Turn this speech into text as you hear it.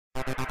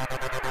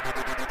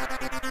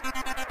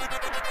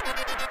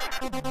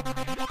Hi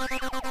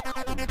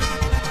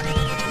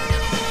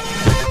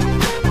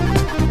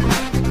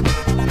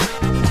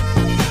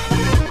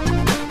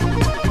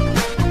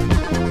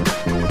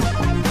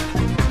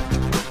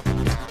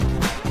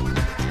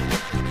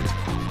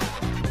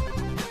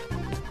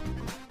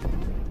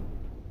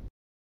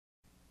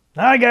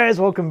guys,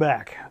 welcome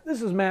back.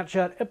 This is Matt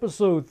Chat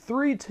episode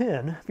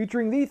 310,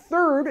 featuring the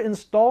third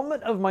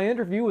installment of my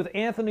interview with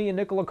Anthony and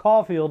Nicola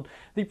Caulfield,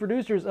 the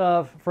producers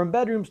of From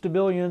Bedrooms to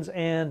Billions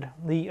and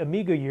the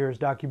Amiga Years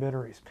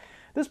documentaries.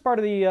 This part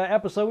of the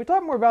episode, we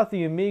talk more about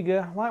the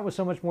Amiga, why it was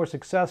so much more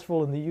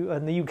successful in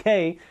the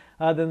UK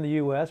than the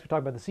US. We talk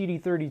about the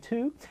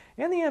CD32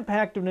 and the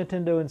impact of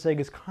Nintendo and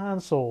Sega's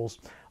consoles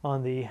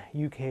on the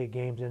UK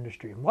games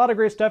industry. A lot of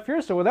great stuff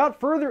here, so without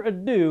further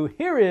ado,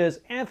 here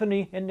is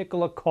Anthony and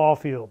Nicola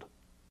Caulfield.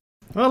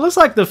 Well, it looks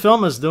like the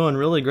film is doing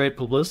really great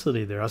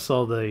publicity there. I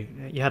saw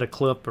you had a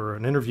clip or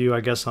an interview, I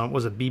guess, on,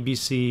 was it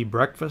BBC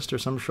Breakfast or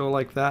some show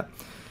like that?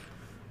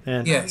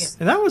 And, yes.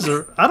 And that was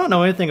I don't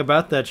know anything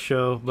about that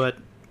show, but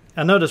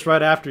I noticed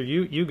right after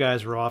you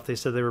guys were off, they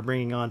said they were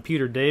bringing on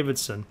Peter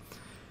Davidson.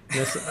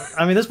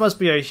 I mean, this must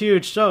be a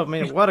huge show. I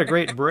mean, what a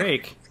great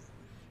break.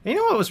 And you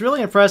know what was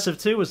really impressive,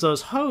 too, was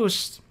those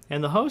hosts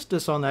and the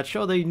hostess on that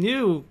show. They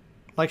knew,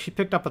 like she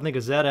picked up, I think, a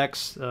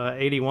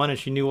ZX81, and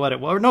she knew what it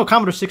was. Or no,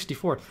 Commodore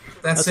 64.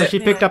 So she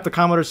picked up the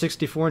Commodore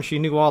 64, and she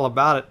knew all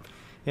about it.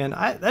 And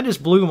that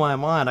just blew my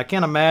mind. I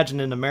can't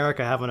imagine in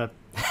America having a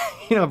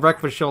a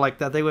breakfast show like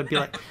that. They would be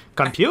like,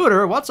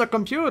 computer? What's a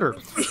computer?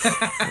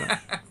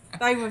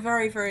 They were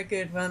very, very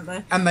good, weren't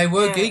they? And they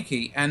were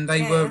geeky, and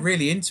they were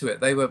really into it.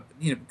 They were,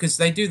 because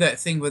they do that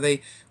thing where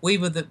we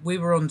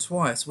were on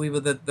twice. We were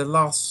the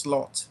last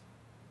slot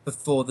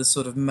before the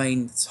sort of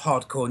main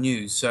hardcore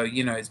news. So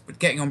but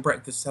getting on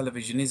breakfast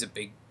television is a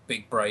big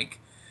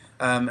break,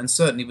 and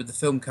certainly with the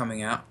film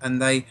coming out.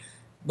 And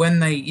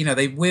when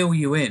they wheel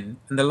you in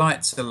and the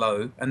lights are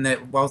low and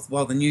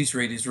while the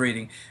newsreader is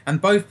reading, and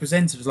both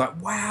presenters were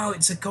like, wow,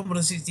 it's a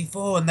Commodore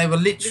 64, and they were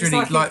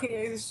literally like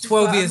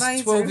 12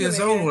 years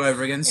old all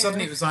over again. And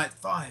suddenly it was like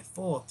 5,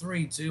 4,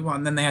 3, 2, 1.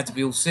 And then they had to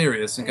be all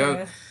serious and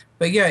go.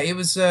 But yeah, it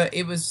was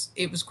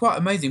quite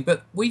amazing.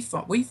 But we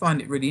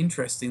find it really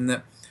interesting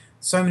that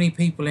so many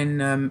people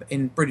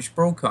in British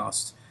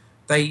broadcast,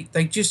 they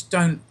just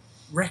don't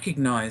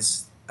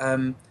recognise.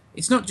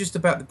 It's not just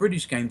about the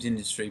British games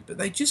industry, but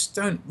they just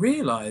don't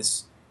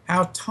realise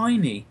how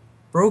tiny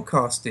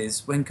broadcast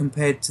is when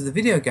compared to the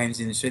video games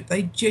industry.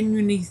 They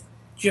genuinely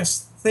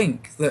just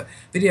think that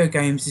video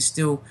games is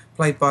still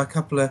played by a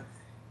couple of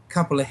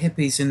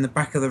hippies in the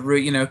back of the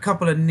room, a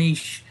couple of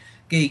niche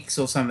geeks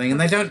or something,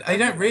 and they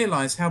don't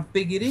realise how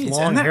big it is.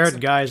 Long-haired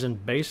guys in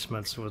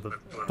basements with a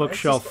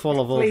bookshelf full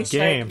of old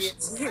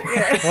games.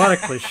 What a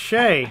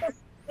cliche!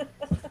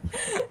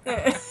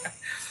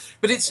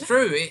 But it's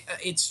true.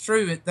 It's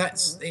true.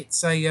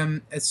 It's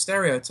a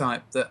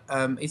stereotype that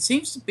it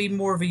seems to be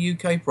more of a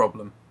UK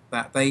problem.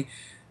 That we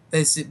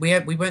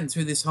went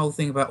through this whole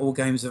thing about all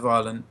games are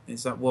violent.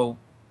 It's like, well,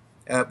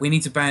 we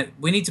need to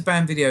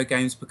ban video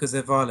games because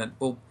they're violent.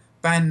 Well,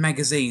 ban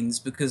magazines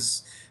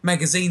because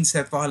magazines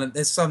have violent.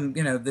 There's some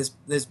there's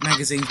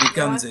magazines with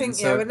guns in.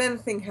 So when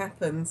anything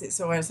happens, it's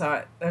always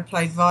like they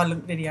played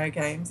violent video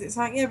games. It's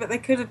like but they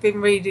could have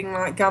been reading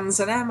like Guns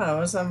and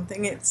Ammo or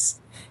something.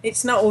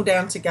 It's not all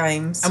down to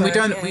games. And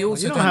so, we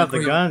also don't have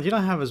the guns. You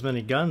don't have as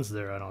many guns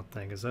there, I don't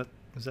think. Is that?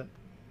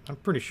 I'm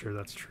pretty sure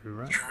that's true,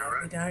 right?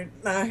 We don't.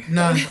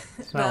 No.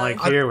 It's not like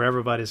here where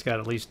everybody's got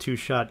at least 2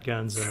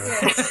 shotguns and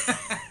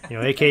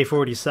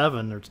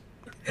AK-47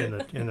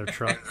 in their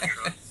truck.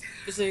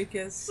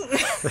 Bazookas.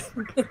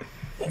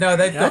 No,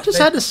 I just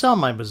had to sell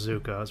my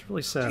bazooka. I was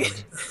really sad.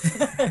 It's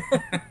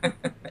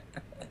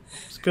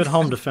a good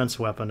home defense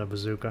weapon, a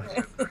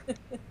bazooka.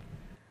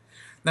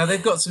 Now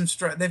they've got some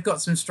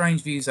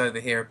strange views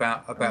over here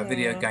about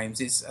video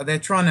games. They're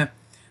trying to.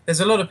 There's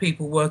a lot of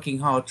people working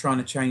hard trying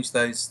to change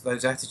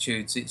those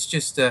attitudes. It's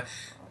just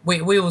we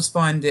always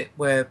find it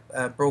where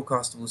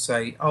broadcasters will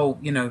say, oh,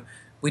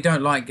 we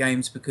don't like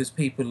games because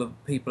people are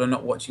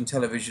not watching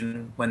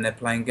television when they're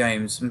playing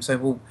games, and say,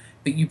 well,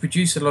 but you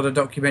produce a lot of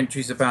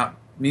documentaries about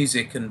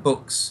music and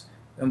books,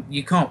 and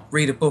you can't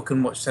read a book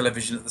and watch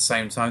television at the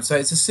same time. So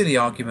it's a silly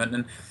argument,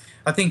 and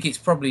I think it's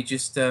probably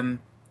just.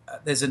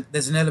 There's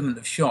an element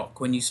of shock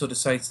when you sort of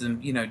say to them,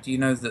 do you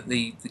know that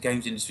the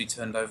games industry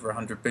turned over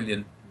 $100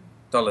 billion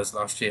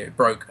last year? It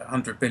broke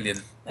 $100 billion.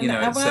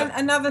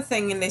 Another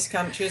thing in this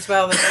country as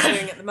well that they're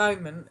doing at the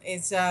moment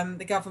is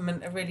the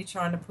government are really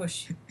trying to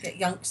get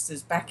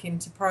youngsters back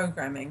into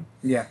programming.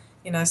 Yeah.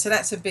 So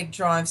that's a big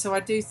drive. So I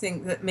do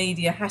think that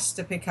media has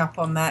to pick up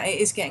on that.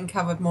 It is getting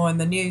covered more in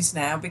the news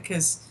now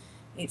because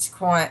it's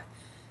quite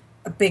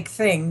a big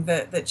thing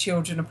that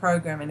children are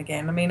programming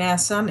again. I mean, our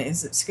son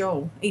is at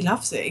school. He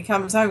loves it. He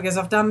comes home and goes,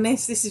 I've done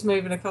this. This is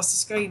moving across the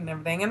screen and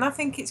everything. And I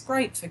think it's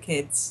great for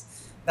kids.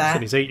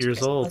 And he's 8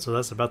 years old, so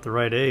that's about the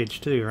right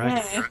age too,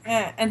 right?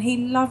 Yeah, and he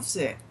loves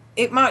it.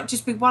 it might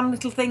just be one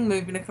little thing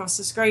moving across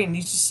the screen.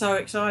 You're just so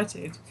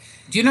excited.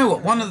 Do you know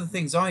what? One of the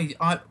things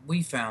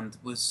we found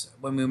was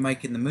when we were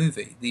making the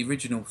movie, the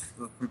original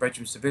From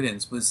Bedrooms to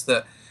Billions, was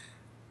that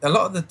a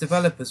lot of the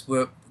developers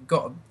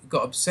got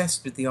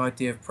obsessed with the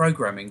idea of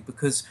programming,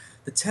 because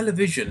the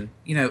television,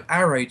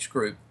 our age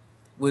group,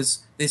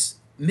 was this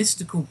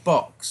mystical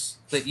box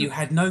that you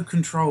had no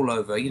control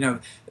over.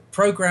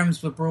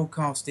 Programs were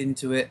broadcast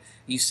into it.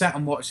 You sat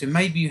and watched it.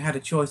 Maybe you had a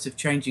choice of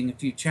changing a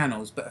few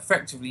channels, but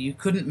effectively you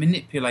couldn't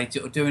manipulate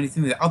it or do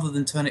anything with it other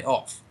than turn it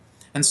off.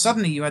 And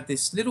suddenly you had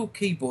this little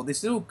keyboard,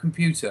 this little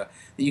computer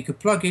that you could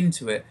plug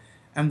into it,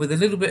 and with a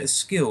little bit of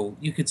skill,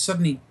 you could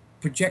suddenly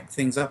project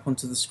things up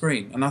onto the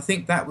screen. And I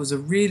think that was a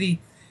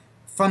really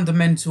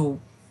fundamental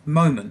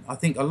moment. I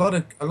think a lot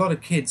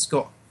of kids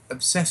got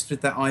obsessed with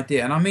that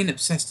idea, and I mean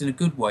obsessed in a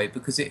good way,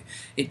 because it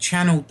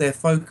channeled their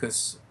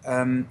focus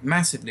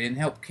massively and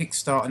helped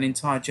kickstart an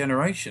entire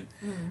generation.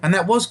 And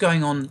that was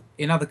going on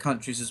in other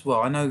countries as well.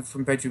 I know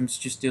From Bedrooms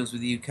just deals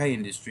with the UK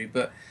industry,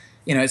 but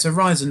it's a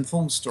rise and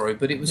fall story.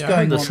 But it was going I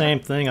heard the on. same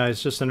thing. I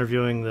was just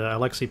interviewing the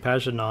Alexei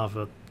Pajitnov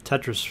of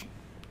Tetris.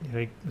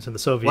 He was in the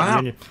Soviet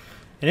Union,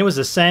 and it was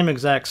the same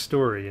exact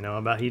story.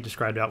 About he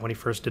described out when he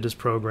first did his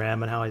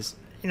program and how he's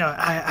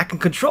I can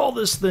control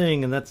this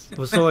thing, and that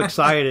was so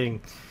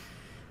exciting.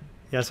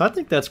 Yeah, so I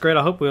think that's great.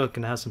 I hope we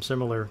can have some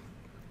similar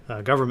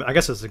government. I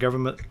guess it's a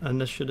government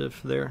initiative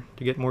there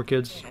to get more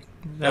kids.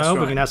 I hope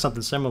we can have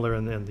something similar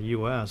in the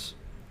U.S.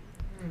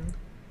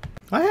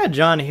 I had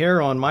John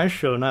Hare on my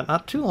show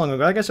not too long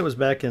ago. I guess it was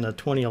back in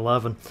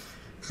 2011.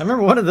 I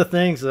remember one of the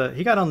things that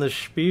he got on this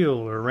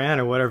spiel or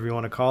rant or whatever you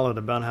want to call it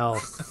about how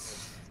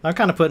I'm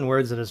kind of putting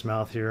words in his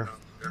mouth here,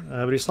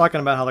 but he's talking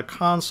about how the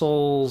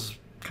consoles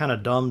kind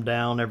of dumbed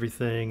down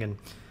everything, and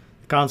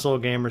console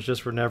gamers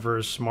just were never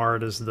as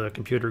smart as the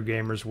computer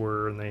gamers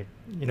were, and they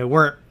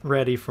weren't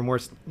ready for more.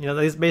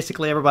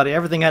 Basically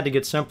everything had to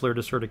get simpler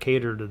to sort of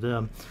cater to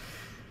them.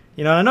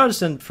 I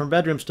noticed From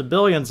Bedrooms to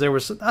Billions there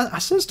was I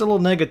sensed a little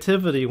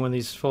negativity when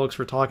these folks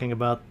were talking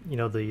about the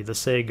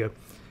Sega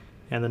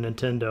and the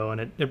Nintendo,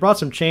 and it brought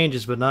some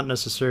changes, but not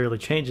necessarily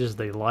changes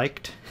they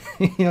liked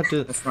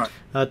to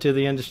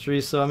the industry.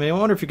 So I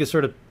wonder if you could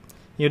sort of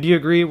do you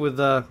agree with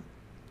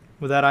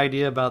that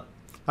idea about,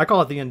 I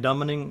call it the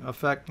endowmenting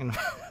effect.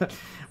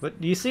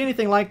 But do you see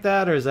anything like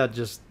that, or is that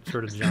just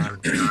sort of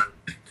John?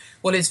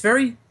 Well, it's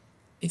very.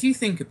 If you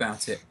think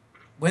about it,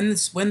 we're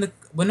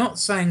not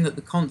saying that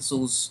the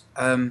consoles.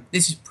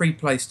 This is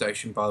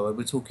pre-PlayStation, by the way.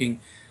 We're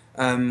talking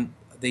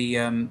the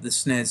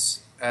SNES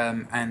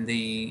and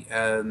the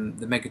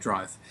Mega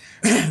Drive,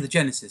 the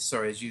Genesis.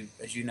 Sorry, as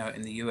you know it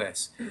in the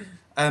US.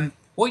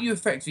 What you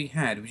effectively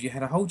had was you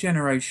had a whole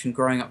generation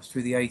growing up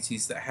through the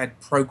 80s that had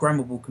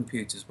programmable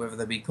computers, whether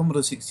they be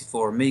Commodore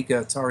 64,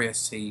 Amiga, Atari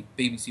ST,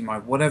 BBC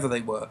Micro, whatever they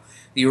were.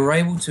 You were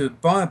able to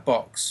buy a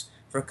box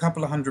for a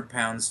couple of £100,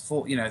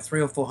 for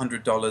 $300 or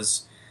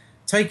 $400,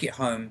 take it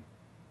home,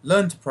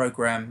 learn to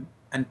program,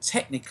 and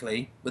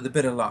technically, with a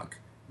bit of luck,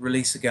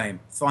 release a game,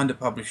 find a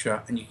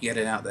publisher, and you can get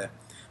it out there.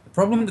 The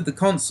problem with the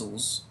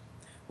consoles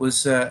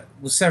was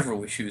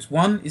several issues.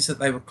 One is that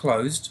they were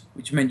closed,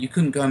 which meant you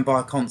couldn't go and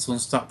buy a console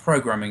and start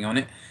programming on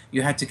it.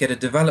 You had to get a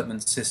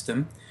development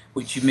system,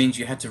 which means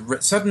you had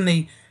to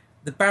suddenly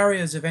the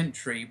barriers of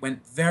entry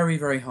went very,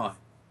 very high.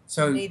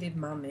 So you needed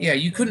money. Yeah,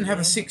 you couldn't have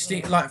a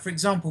 16 like, for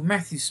example,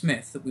 Matthew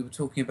Smith that we were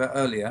talking about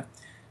earlier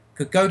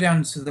could go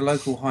down to the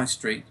local high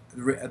street,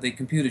 the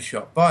computer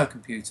shop, buy a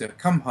computer,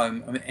 come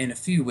home, and in a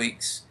few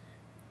weeks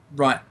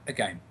write a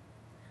game.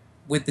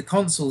 With the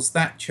consoles,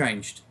 that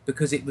changed,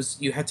 because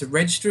you had to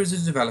register as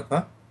a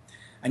developer,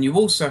 and you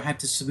also had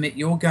to submit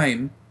your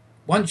game.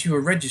 Once you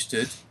were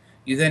registered,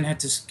 you then had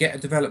to get a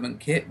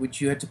development kit,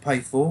 which you had to pay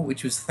for,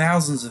 which was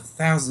thousands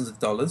of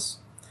dollars.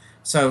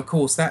 So of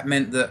course that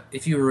meant that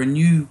if you were a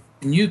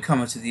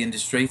newcomer to the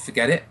industry,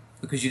 forget it,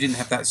 because you didn't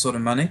have that sort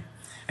of money,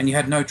 and you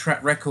had no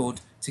track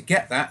record to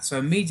get that. So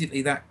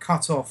immediately that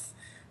cut off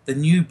the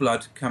new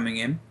blood coming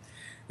in.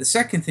 The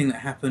second thing that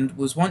happened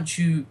was once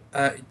you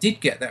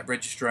did get that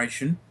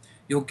registration,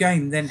 your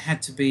game then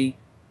had to be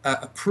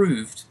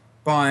approved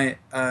by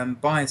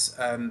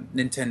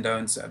Nintendo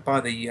and by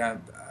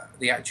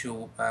the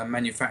actual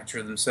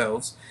manufacturer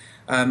themselves.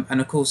 And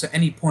of course, at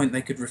any point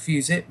they could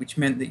refuse it, which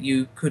meant that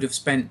you could have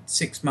spent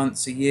 6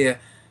 months, a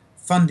year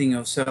funding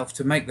yourself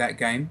to make that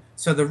game.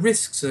 So the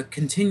risks are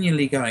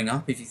continually going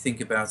up if you think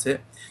about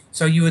it.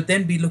 So you would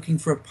then be looking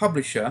for a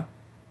publisher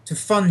to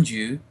fund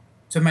you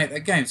to make that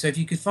game. So if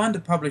you could find a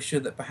publisher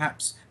that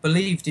perhaps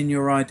believed in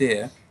your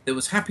idea, that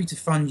was happy to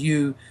fund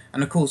you,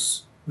 and of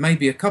course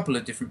maybe a couple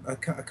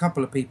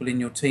of people in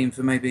your team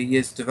for maybe a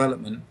year's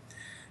development,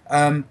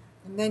 and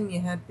then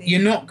you had the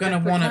you're not going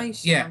to want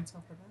to. on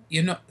top of that.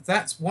 You're not.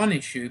 That's one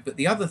issue. But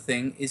the other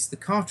thing is the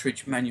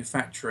cartridge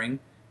manufacturing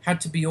had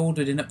to be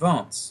ordered in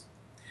advance,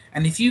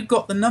 and if you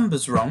got the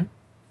numbers wrong,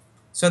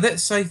 so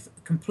let's say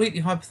completely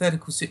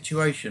hypothetical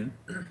situation.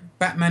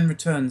 Batman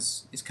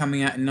Returns is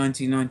coming out in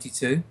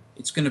 1992.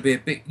 It's going to be a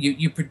big...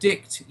 You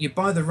predict, you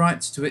buy the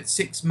rights to it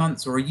 6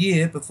 months or a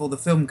year before the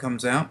film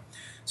comes out.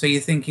 So you're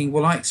thinking,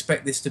 well, I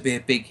expect this to be a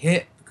big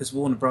hit because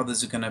Warner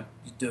Brothers are going to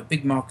do a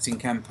big marketing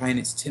campaign.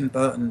 It's Tim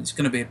Burton. It's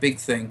going to be a big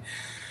thing.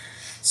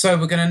 So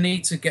we're going to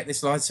need to get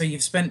this license. So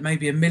you've spent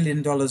maybe $1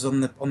 million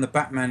on the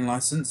Batman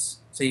license.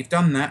 So you've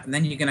done that, and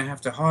then you're going to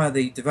have to hire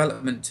the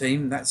development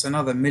team. That's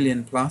another $1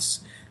 million plus.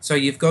 So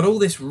you've got all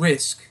this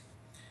risk.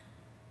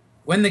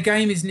 When the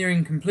game is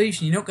nearing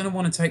completion, you're not going to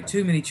want to take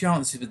too many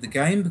chances with the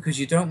game because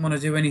you don't want to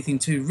do anything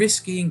too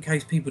risky in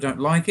case people don't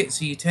like it.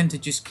 So you tend to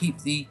just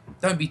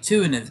don't be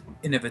too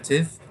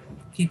innovative.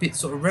 Keep it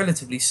sort of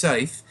relatively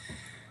safe.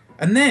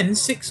 And then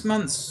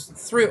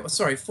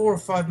 4 or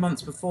 5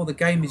 months before the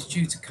game is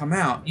due to come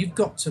out, you've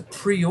got to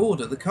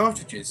pre-order the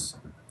cartridges.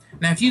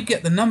 Now, if you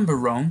get the number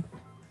wrong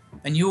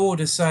and you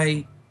order,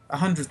 say,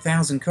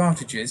 100,000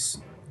 cartridges,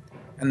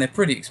 and they're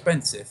pretty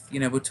expensive, you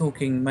know, we're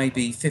talking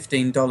maybe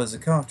 $15 a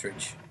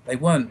cartridge.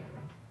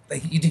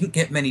 You didn't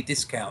get many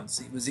discounts.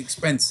 It was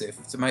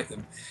expensive to make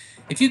them.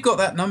 If you got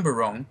that number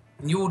wrong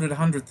and you ordered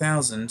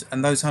 100,000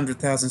 and those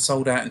 100,000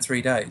 sold out in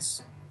 3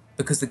 days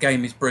because the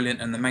game is brilliant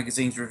and the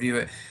magazines review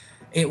it,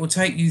 it will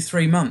take you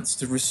 3 months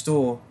to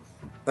restore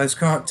those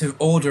to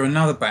order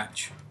another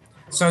batch.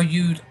 So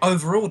you'd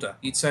over-order.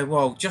 You'd say,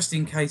 well, just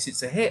in case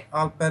it's a hit,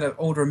 I'll better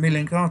order 1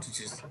 million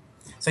cartridges.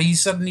 So you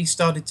suddenly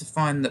started to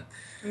find that...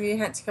 You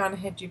had to kind of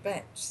hedge your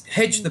bets.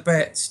 Hedge the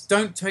bets.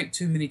 Don't take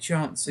too many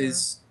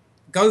chances.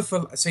 Yeah. Go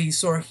for... So you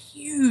saw a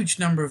huge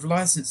number of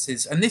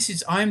licenses. And this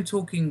is... I'm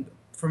talking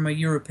from a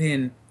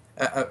European...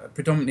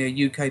 predominantly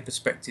a UK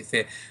perspective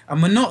here,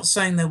 and we're not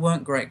saying there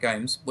weren't great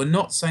games, we're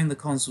not saying the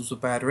consoles were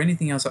bad or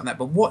anything else like that,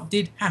 but what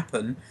did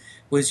happen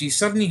was you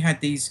suddenly had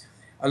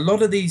a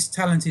lot of these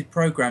talented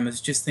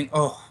programmers just think,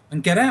 oh,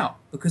 and get out,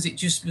 because it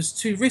just was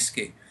too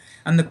risky,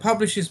 and the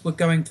publishers were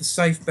going for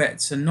safe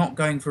bets and not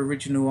going for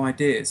original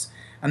ideas,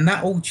 and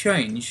that all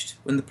changed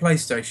when the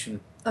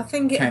PlayStation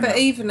came out.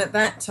 Even at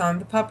that time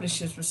the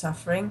publishers were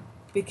suffering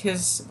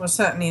because, well,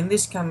 certainly in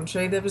this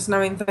country there was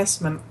no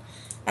investment.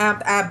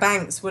 Our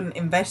banks wouldn't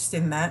invest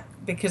in that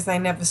because they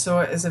never saw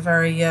it as a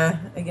very,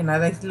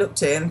 they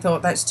looked at it and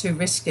thought that's too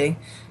risky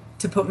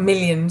to put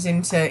millions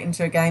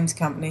into a games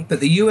company. But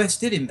the US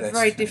did invest.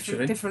 It's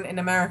very different in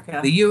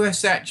America. The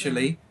US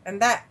actually... And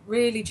that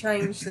really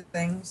changed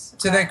things.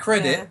 To their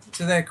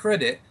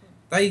credit,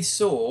 they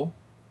saw,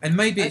 and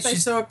maybe it's they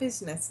just... saw a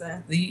business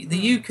there.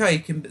 The UK,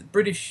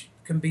 British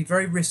can be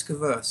very risk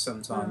averse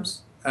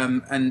sometimes.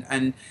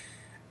 And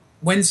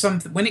when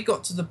it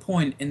got to the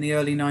point in the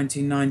early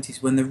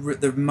 1990s when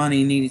the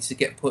money needed to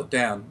get put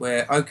down,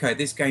 where, okay,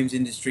 this games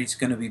industry is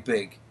going to be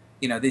big,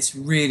 you know, this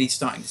really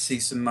starting to see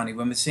some money,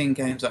 when we're seeing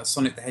games like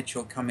Sonic the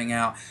Hedgehog coming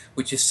out,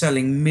 which are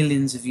selling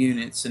millions of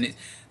units, and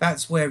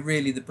that's where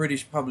really the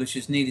British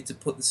publishers needed to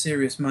put the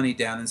serious money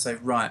down and say,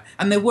 right.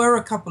 And there were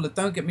a couple of,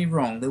 don't get me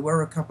wrong, there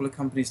were a couple of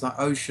companies like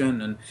Ocean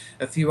and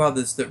a few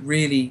others that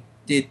really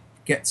did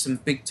get some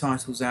big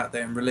titles out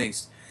there and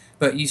released.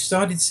 But you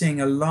started seeing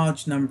a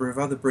large number of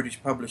other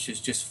British publishers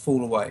just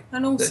fall away.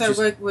 And also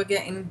we're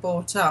getting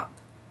bought up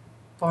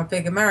by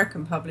big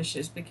American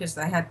publishers because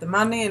they had the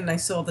money and they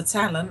saw the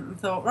talent and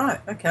thought,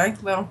 right, okay,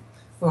 well,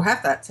 we'll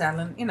have that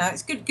talent. You know,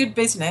 it's good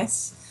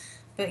business.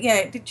 But yeah,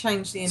 it did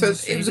change the industry.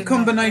 So it was a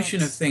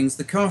combination of things.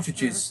 The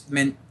cartridges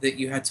meant that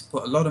you had to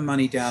put a lot of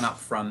money down up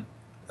front,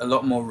 a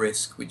lot more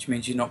risk, which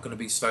means you're not going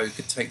to be you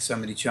could take so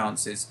many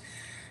chances.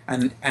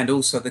 And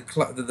also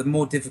the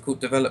more difficult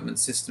development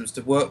systems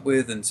to work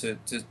with and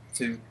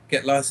to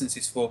get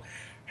licenses for.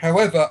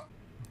 However,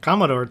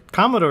 Commodore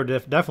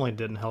definitely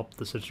didn't help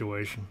the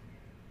situation.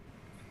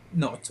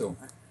 Not at all.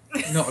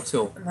 Not at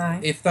all. No.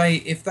 If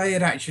they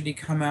had actually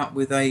come out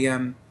with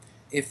a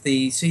if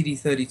the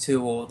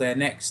CD32 or their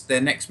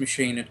next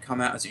machine had come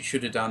out as it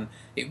should have done,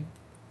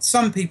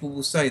 some people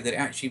will say that it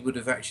actually would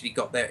have actually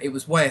got there. It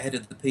was way ahead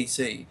of the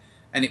PC.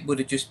 And it would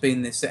have just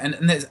been this.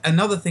 And there's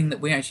another thing that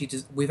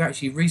we've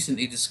actually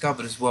recently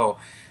discovered as well.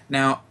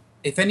 Now,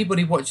 if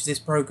anybody watches this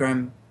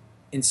program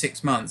in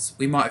 6 months,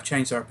 we might have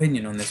changed our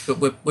opinion on this, but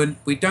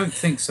we don't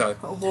think so.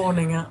 Got a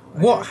warning up.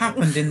 What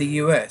happened in the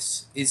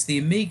US is the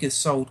Amiga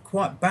sold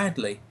quite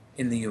badly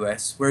in the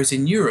US, whereas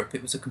in Europe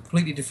it was a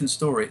completely different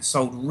story. It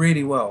sold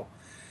really well.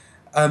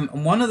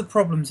 And one of the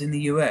problems in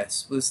the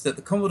US was that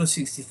the Commodore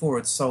 64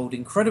 had sold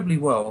incredibly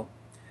well.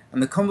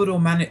 And the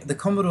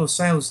Commodore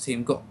sales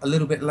team got a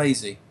little bit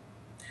lazy,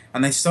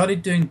 and they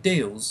started doing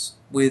deals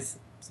with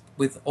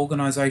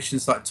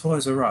organisations like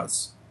Toys R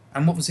Us.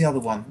 And what was the other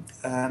one?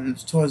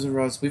 Toys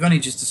R Us. We've only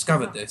just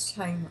discovered this.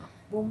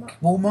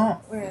 Walmart.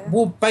 Where?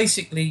 Well,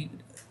 basically,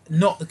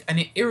 and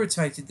it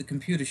irritated the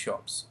computer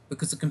shops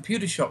because the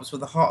computer shops were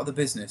the heart of the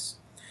business.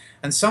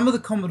 And some of the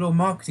Commodore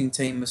marketing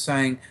team were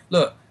saying,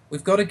 look, we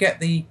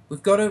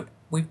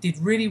did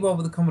really well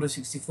with the Commodore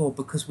 64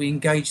 because we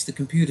engaged the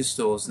computer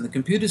stores, and the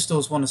computer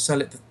stores want to sell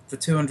it for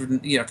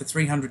 $200, for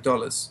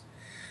 $300.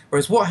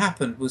 Whereas what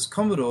happened was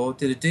Commodore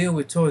did a deal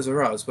with Toys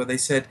R Us where they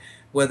said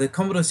where the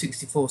Commodore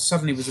 64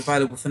 suddenly was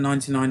available for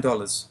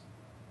 $99,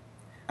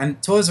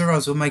 and Toys R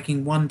Us were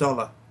making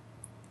 $1.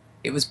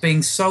 It was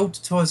being sold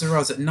to Toys R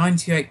Us at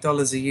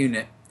 $98 a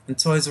unit, and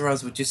Toys R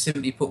Us would just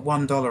simply put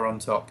 $1 on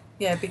top.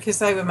 Yeah, because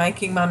they were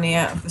making money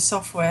out of the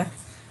software.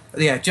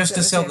 Yeah, just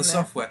to sell the there.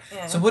 software.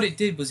 Yeah. So what it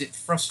did was it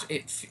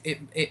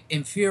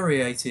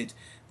infuriated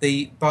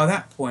by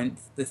that point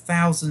the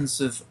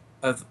thousands of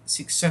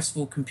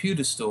successful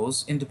computer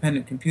stores,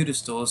 independent computer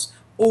stores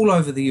all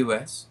over the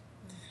US,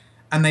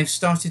 and they've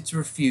started to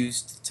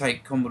refuse to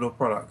take Commodore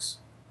products,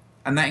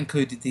 and that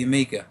included the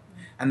Amiga,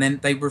 and then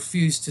they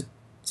refused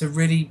to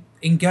really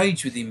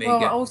engage with the Amiga.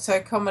 Well, also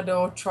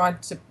Commodore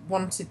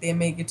wanted the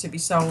Amiga to be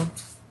sold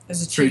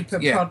as a cheaper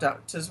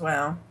product as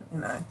well. You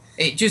know,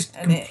 it just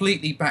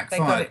completely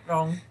backfired. They got it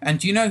wrong. And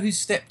do you know who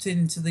stepped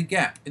into the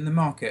gap in the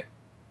market?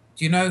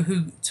 Do you know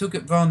who took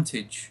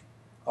advantage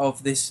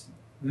of this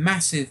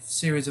massive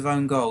series of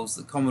own goals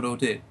that Commodore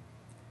did?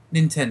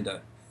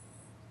 Nintendo.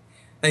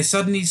 They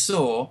suddenly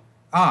saw,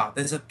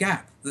 there's a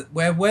gap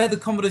where the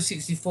Commodore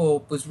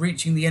 64 was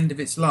reaching the end of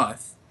its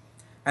life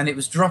and it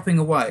was dropping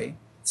away.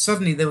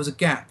 Suddenly there was a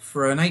gap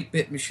for an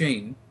 8-bit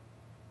machine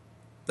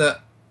that,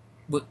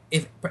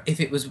 if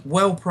it was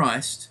well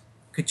priced,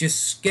 could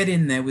just get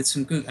in there with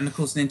some good. And of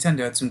course Nintendo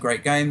had some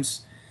great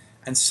games,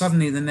 and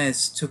suddenly the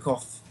NES took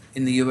off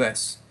in the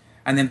US.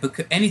 And then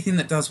anything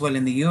that does well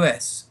in the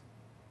US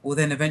will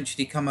then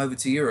eventually come over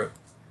to Europe,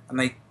 and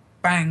they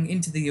bang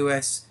into the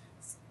US,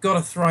 got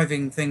a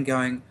thriving thing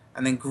going,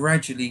 and then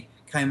gradually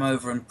came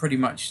over and pretty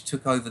much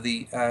took over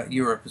the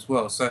Europe as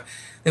well. So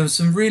there was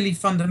some really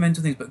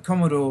fundamental things, but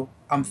Commodore,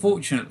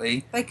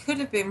 unfortunately, they could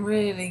have been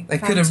really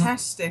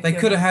fantastic. They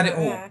could have had it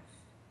all. Yeah.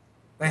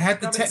 They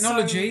had the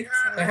technology,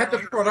 they had the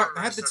product,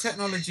 they had the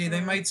technology. They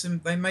made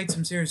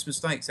some serious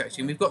mistakes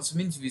actually. And we've got some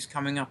interviews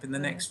coming up in the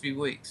next few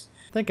weeks.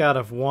 I think out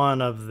of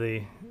one of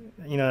the,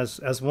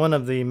 as one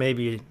of the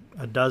maybe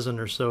a dozen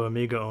or so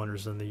Amiga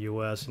owners in the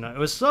U.S., it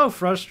was so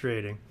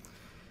frustrating.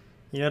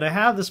 To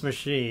have this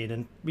machine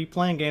and be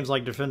playing games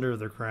like Defender of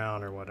the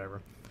Crown or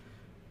whatever,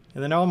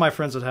 and then all my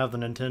friends would have the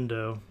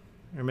Nintendo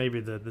or maybe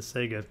the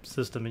Sega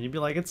system, and you'd be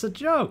like, it's a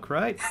joke,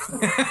 right?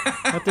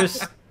 But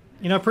there's,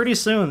 pretty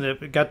soon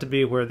it got to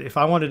be where if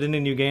I wanted any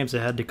new games, it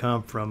had to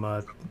come from,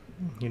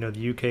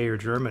 the UK or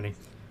Germany.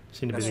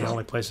 Seemed to be the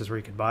only places where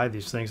you could buy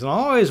these things. And I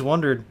always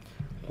wondered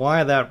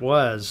why that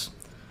was.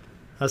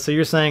 So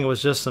you're saying it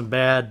was just some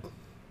bad,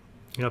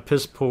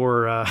 piss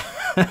poor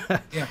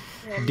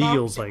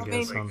deals, I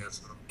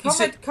guess.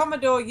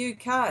 Commodore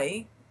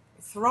UK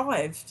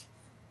thrived.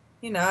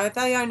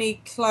 They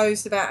only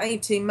closed about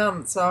 18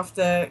 months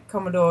after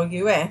Commodore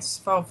US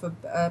filed for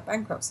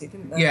bankruptcy,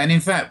 didn't they? Yeah, and in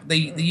fact,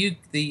 the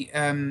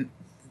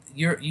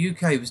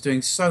UK was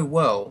doing so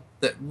well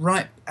that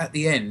right at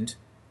the end,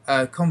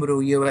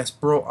 Commodore US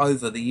brought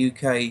over the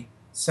UK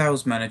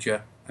sales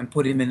manager and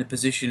put him in a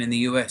position in the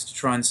US to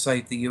try and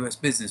save the US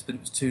business, but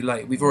it was too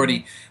late. We've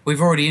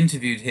already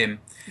interviewed him.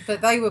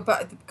 But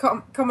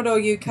Commodore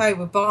UK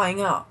were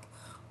buying up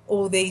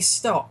all the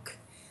stock,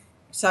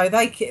 so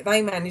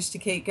they managed to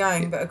keep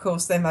going. But of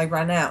course, then they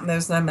ran out, and there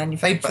was no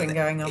manufacturing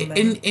going on there.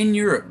 In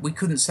Europe, we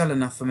couldn't sell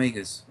enough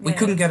Amigas. We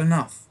couldn't get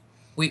enough.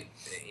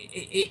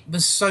 It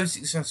was so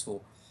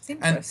successful. It's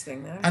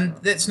interesting, though. And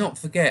let's not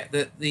forget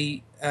that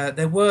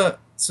there were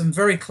some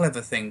very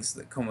clever things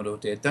that Commodore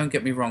did. Don't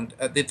get me wrong.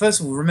 First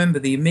of all, remember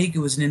the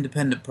Amiga was an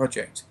independent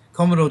project.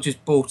 Commodore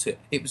just bought it.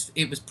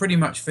 It was pretty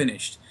much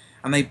finished,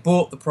 and they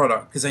bought the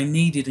product because they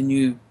needed a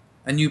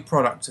new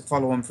product to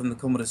follow on from the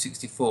Commodore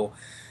 64.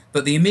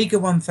 But the Amiga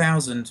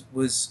 1000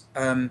 was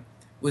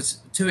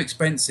too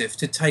expensive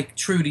to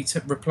truly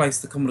replace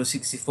the Commodore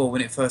 64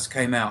 when it first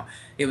came out.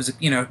 It was,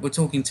 we're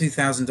talking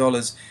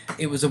 $2,000.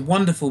 It was a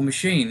wonderful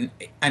machine,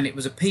 and it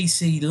was a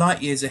PC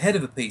light years ahead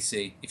of a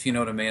PC, if you know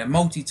what I mean. A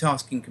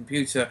multitasking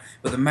computer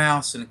with a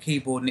mouse and a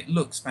keyboard, and it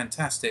looks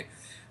fantastic,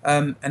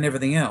 and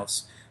everything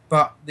else.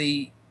 But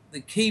the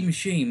key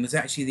machine was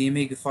actually the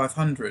Amiga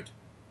 500.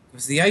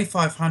 Because the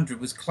A500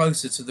 was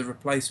closer to the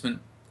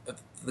replacement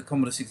of the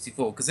Commodore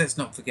 64. Because let's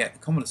not forget, the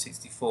Commodore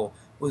 64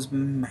 was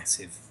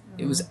massive.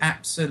 It was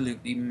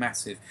absolutely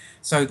massive.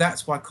 So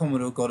that's why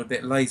Commodore got a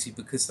bit lazy,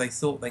 because they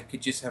thought they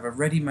could just have a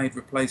ready-made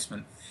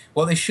replacement.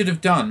 What they should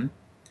have done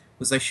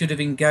was they should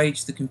have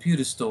engaged the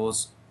computer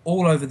stores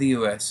all over the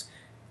US,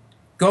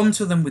 gone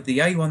to them with the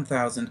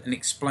A1000 and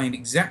explained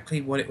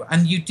exactly what it was.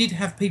 And you did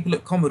have people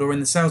at Commodore in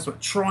the sales work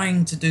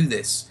trying to do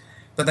this,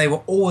 but they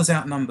were always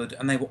outnumbered,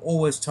 and they were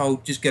always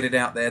told, just get it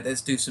out there,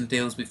 let's do some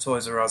deals with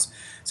Toys R Us.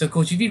 So of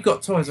course, if you've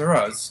got Toys R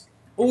Us,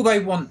 all they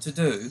want to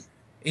do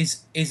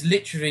is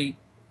literally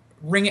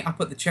ring it up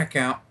at the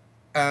checkout,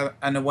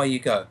 and away you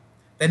go.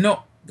 They're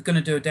not going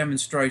to do a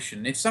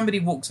demonstration. If somebody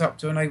walks up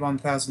to an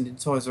A1000 in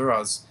Toys R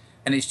Us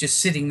and it's just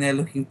sitting there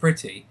looking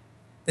pretty,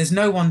 there's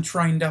no one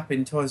trained up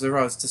in Toys R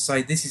Us to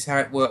say this is how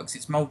it works.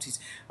 It's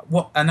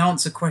and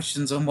answer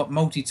questions on what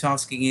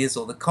multitasking is,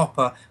 or the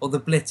copper, or the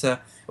blitter,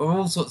 or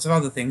all sorts of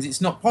other things.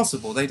 It's not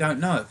possible. They don't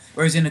know.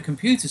 Whereas in a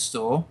computer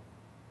store,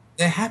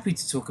 they're happy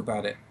to talk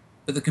about it.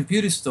 but the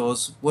computer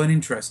stores weren't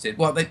interested.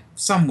 Well,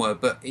 some were,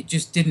 but it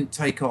just didn't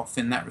take off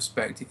in that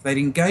respect. If they'd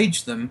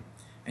engaged them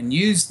and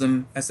used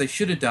them as they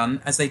should have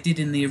done, as they did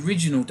in the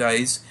original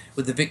days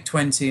with the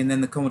VIC-20 and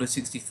then the Commodore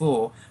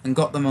 64, and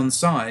got them on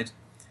side,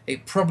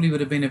 it probably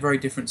would have been a very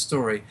different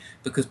story,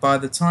 because by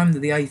the time that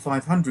the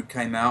A500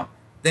 came out,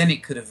 then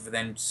it could have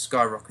then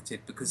skyrocketed,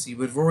 because you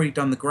would have already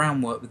done the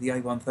groundwork with the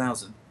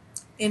A1000.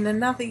 In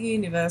another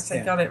universe, they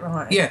got it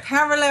right. Yeah.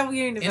 Parallel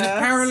universe. In a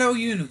parallel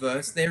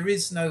universe, there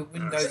is no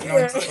Windows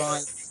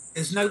 95.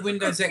 There's no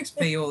Windows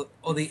XP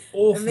or the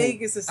awful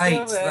Amigas are still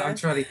 8 there. that I'm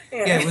trying to...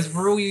 Yeah,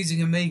 we're all using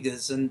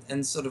Amigas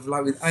and sort of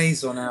like with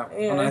A's on our...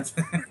 Yeah.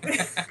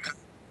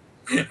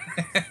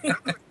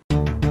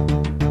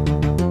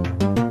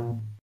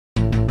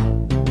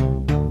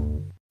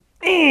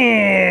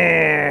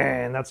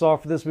 And that's all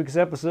for this week's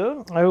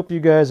episode. I hope you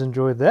guys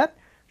enjoyed that.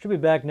 Should be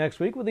back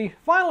next week with the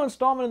final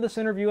installment of this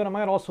interview, and I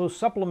might also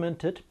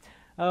supplement it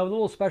with a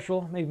little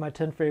special, maybe my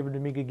 10 favorite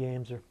Amiga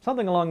games or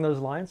something along those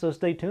lines. So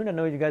stay tuned. I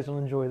know you guys will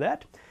enjoy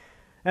that.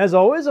 As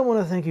always, I want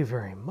to thank you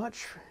very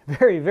much,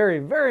 very, very,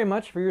 very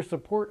much for your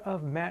support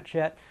of Matt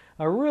Chat.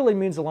 It really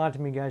means a lot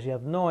to me, guys. You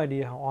have no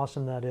idea how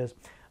awesome that is.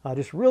 I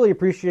just really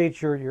appreciate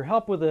your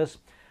help with this.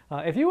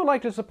 If you would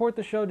like to support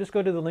the show, just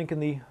go to the link in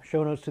the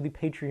show notes to the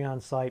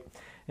Patreon site.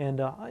 And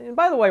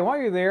by the way, while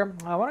you're there,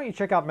 why don't you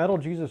check out Metal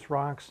Jesus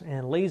Rocks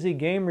and Lazy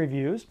Game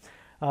Reviews,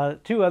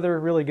 two other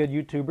really good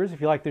YouTubers.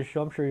 If you like this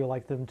show, I'm sure you'll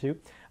like them too.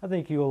 I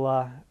think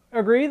you'll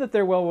agree that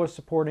they're well worth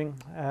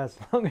supporting as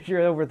long as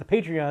you're over at the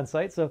Patreon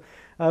site. So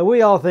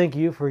we all thank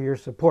you for your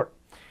support.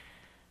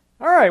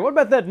 All right, what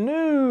about that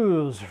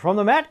news from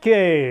the Matt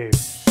Cave?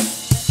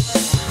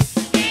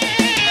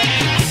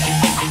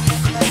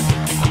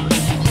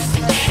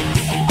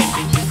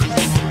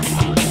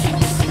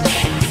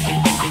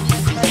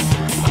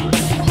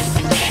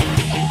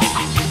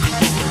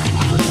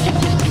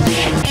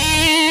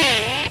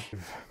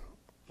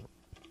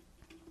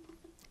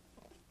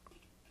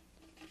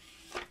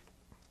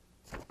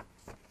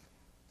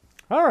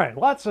 All right,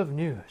 lots of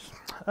news.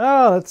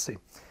 Let's see.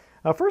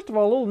 First of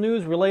all, a little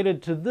news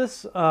related to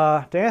this,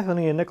 to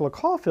Anthony and Nicola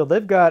Caulfield.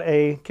 They've got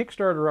a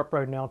Kickstarter up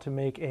right now to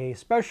make a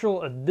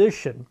special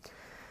edition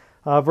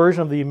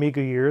version of the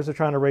Amiga years. They're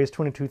trying to raise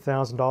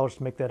 $22,000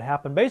 to make that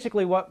happen.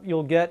 Basically, what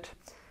you'll get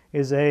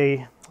is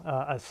a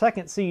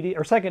second CD,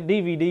 or second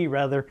DVD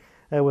rather,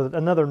 with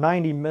another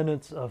 90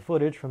 minutes of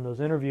footage from those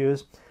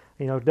interviews.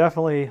 You know,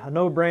 definitely a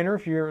no-brainer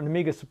if you're an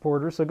Amiga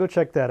supporter, so go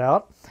check that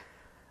out.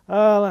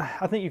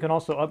 I think you can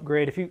also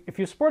upgrade. If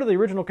you supported the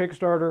original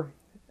Kickstarter,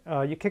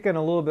 you kick in a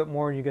little bit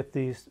more and you get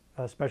these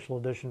special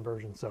edition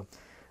versions. So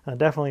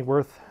definitely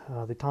worth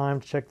the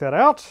time to check that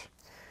out.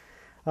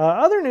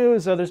 Other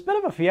news, there's a bit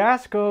of a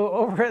fiasco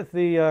over at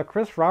the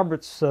Chris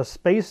Roberts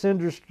Space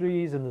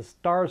Industries and the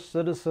Star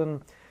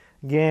Citizen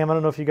game. I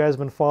don't know if you guys have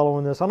been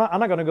following this. I'm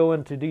not going to go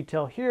into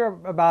detail here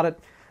about it,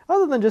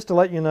 other than just to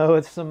let you know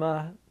it's some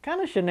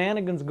kind of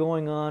shenanigans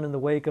going on in the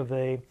wake of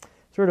a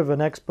sort of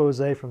an expose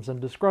from some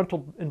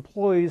disgruntled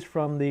employees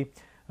from the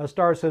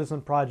Star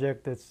Citizen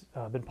project that's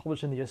been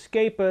published in The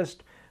Escapist.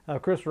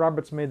 Chris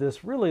Roberts made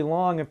this really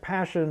long,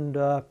 impassioned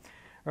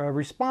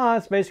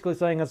response, basically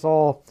saying it's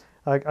all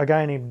a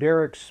guy named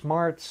Derek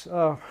Smart's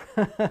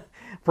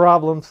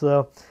problem.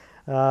 So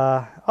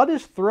I'll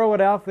just throw it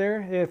out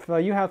there. If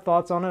you have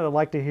thoughts on it, I'd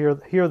like to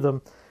hear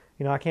them.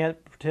 You know, I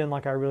can't pretend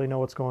like I really know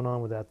what's going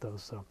on with that, though.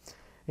 So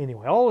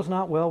anyway, all is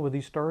not well with the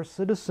Star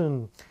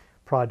Citizen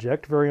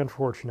project. Very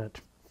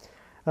unfortunate.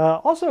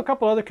 Also, a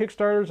couple other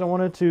Kickstarters I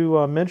wanted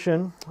to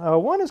mention.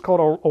 One is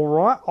called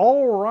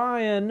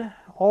Aurion,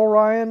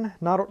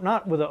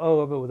 not with an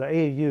O, but with an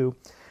A-U.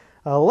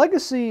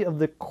 Legacy of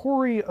the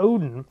Corey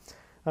Odin.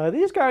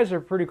 These guys are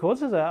pretty cool.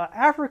 This is an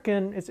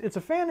African, it's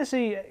a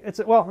fantasy,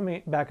 well, let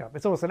me back up.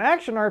 It's almost an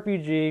action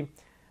RPG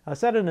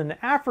set in an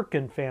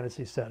African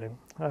fantasy setting,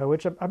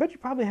 which I bet you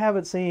probably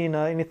haven't seen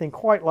anything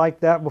quite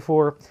like that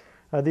before.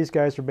 These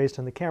guys are based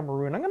in the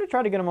Cameroon. I'm going to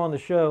try to get them on the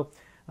show.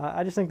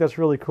 I just think that's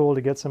really cool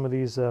to get some of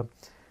these,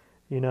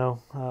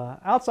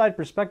 outside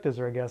perspectives,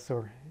 or I guess,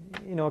 or,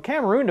 a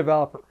Cameroon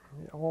developer.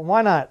 Well,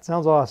 why not?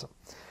 Sounds awesome.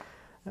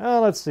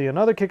 Let's see,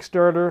 another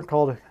Kickstarter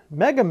called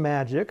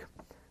Megamagic,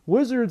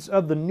 Wizards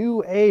of the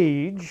New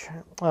Age.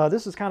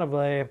 This is kind of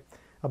a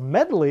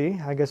medley,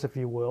 I guess, if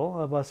you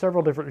will, of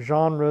several different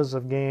genres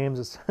of games.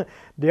 It's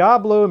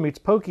Diablo meets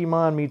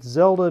Pokemon meets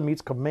Zelda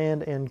meets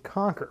Command and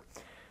Conquer.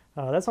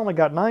 That's only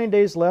got 9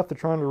 days left. They're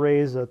trying to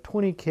raise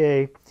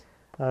 $20K.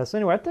 So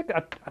anyway,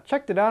 I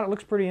checked it out. It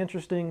looks pretty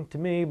interesting to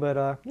me, but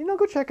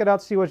go check it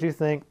out, see what you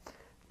think.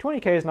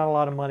 20K is not a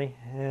lot of money,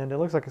 and it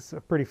looks like it's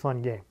a pretty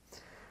fun game.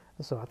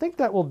 So I think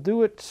that will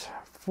do it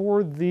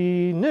for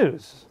the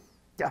news.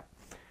 Yeah.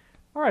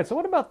 All right, so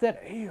what about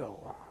that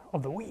ale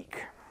of the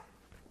week?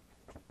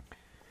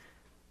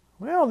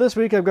 Well, this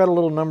week I've got a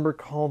little number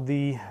called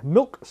the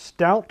Milk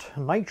Stout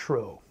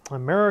Nitro,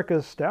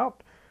 America's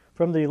Stout,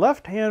 from the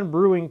Left Hand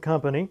Brewing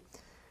Company.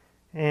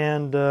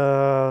 And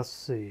let's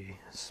see,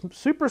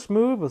 super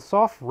smooth with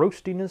soft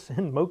roastiness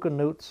and mocha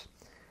notes.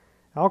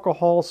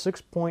 Alcohol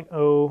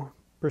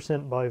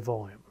 6.0% by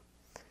volume.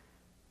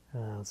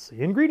 Let's see.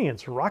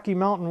 Ingredients: Rocky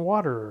Mountain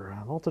water,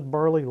 malted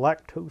barley,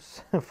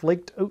 lactose,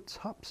 flaked oats,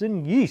 hops,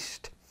 and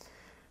yeast.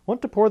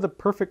 Want to pour the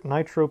perfect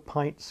nitro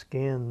pint?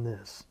 Scan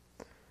this.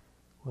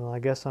 Well, I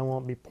guess I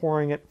won't be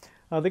pouring it.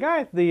 The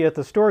guy at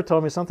the store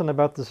told me something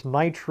about this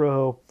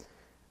nitro.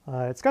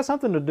 It's got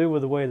something to do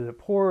with the way that it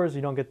pours.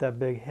 You don't get that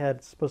big head.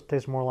 It's supposed to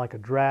taste more like a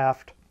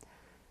draft.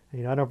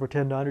 You know, I don't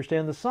pretend to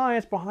understand the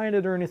science behind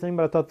it or anything,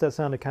 but I thought that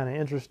sounded kind of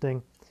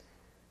interesting.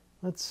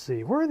 Let's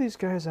see. Where are these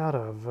guys out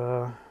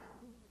of?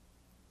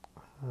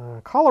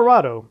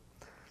 Colorado.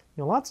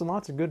 You know, lots and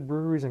lots of good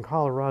breweries in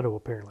Colorado,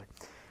 apparently.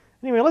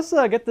 Anyway, let's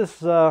get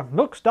this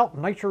Milk Stout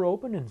Nitro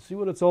open and see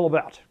what it's all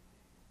about.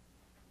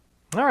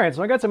 All right,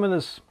 so I got some of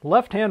this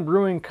Left Hand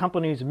Brewing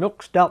Company's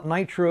Milk Stout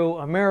Nitro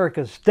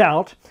America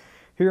Stout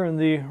here in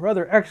the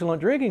rather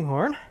excellent drinking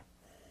horn.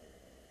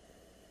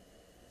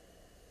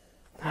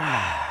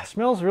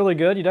 Smells really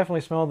good. You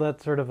definitely smell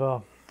that sort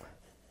of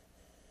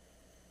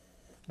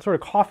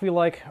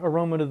coffee-like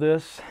aroma to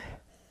this.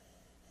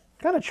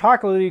 Kind of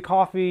chocolatey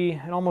coffee.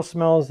 It almost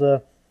smells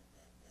a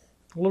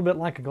little bit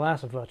like a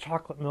glass of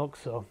chocolate milk.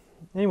 So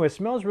anyway, it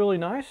smells really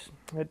nice.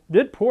 It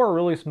did pour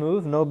really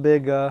smooth. No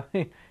big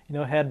you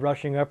know, head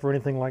rushing up or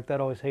anything like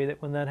that. Always hate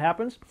it when that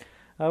happens.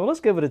 Well, let's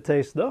give it a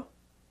taste though.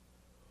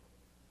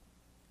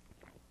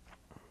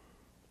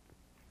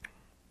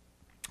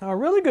 A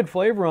really good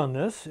flavor on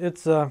this.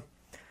 It's well,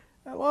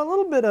 a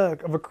little bit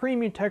of a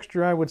creamy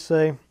texture, I would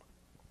say.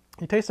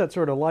 You taste that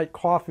sort of light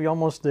coffee,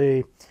 almost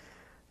a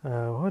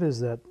what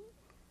is that?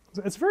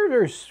 It's very,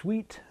 very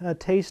sweet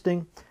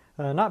tasting,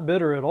 not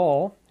bitter at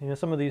all. You know,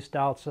 some of these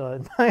stouts,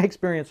 in my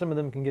experience, some of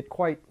them can get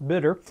quite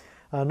bitter.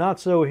 Not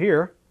so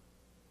here.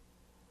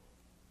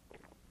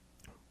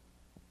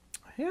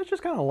 Yeah, it's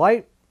just kind of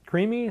light,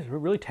 creamy, it's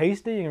really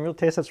tasty. You can really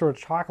taste that sort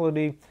of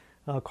chocolatey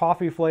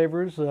coffee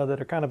flavors that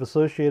are kind of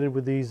associated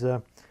with these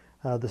the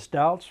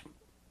stouts.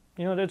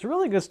 You know, it's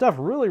really good stuff.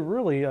 Really,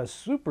 really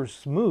super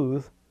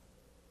smooth.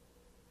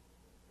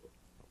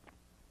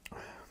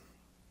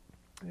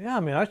 Yeah,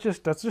 I mean,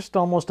 that's just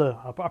almost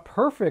a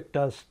perfect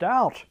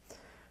stout.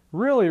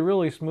 Really,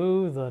 really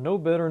smooth, no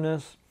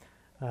bitterness,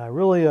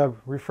 really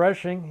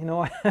refreshing. You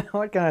know,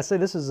 what can I say?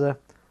 This is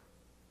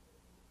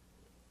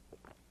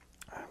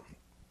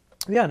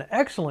yeah, an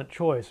excellent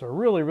choice. A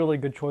really, really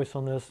good choice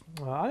on this.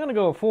 I'm going to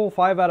go a full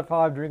 5 out of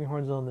 5 drinking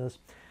horns on this.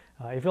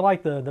 If you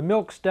like the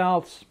milk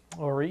stouts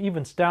or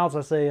even stouts,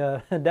 I say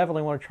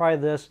definitely want to try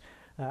this.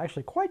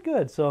 Actually, quite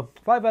good. So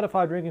 5 out of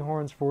 5 drinking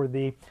horns for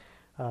the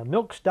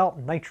Milk Stout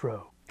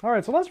Nitro. All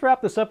right, so let's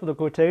wrap this up with a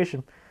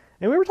quotation.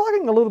 And we were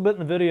talking a little bit in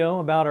the video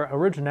about our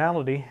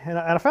originality, and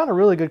I found a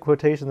really good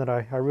quotation that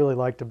I really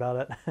liked about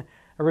it.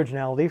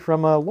 Originality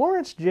from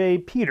Lawrence J.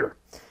 Peter.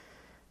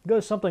 It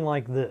goes something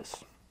like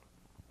this.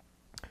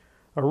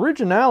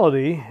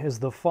 Originality is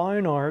the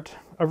fine art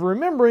of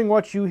remembering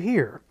what you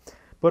hear,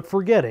 but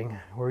forgetting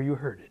where you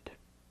heard it.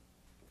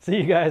 See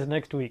you guys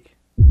next week.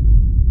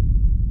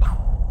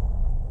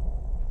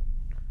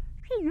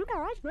 See you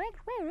guys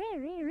next week.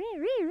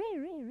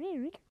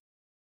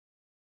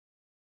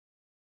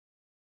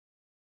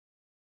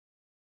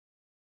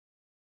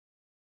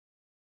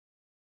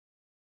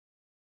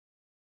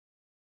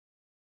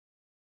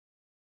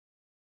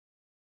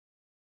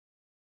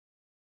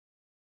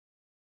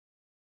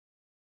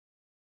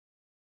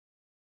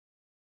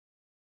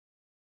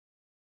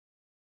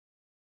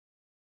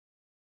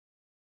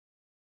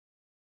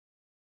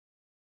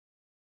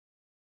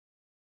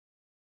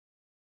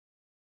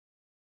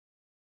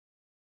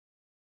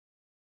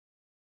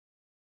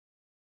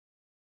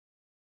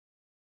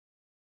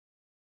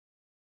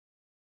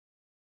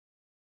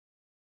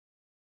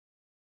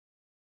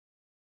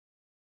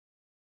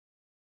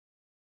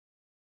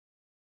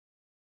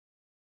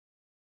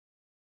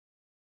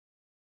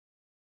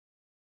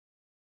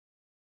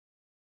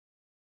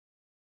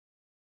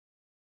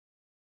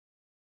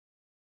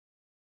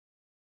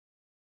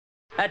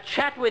 A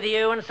chat with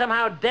you and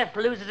somehow death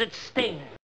loses its sting.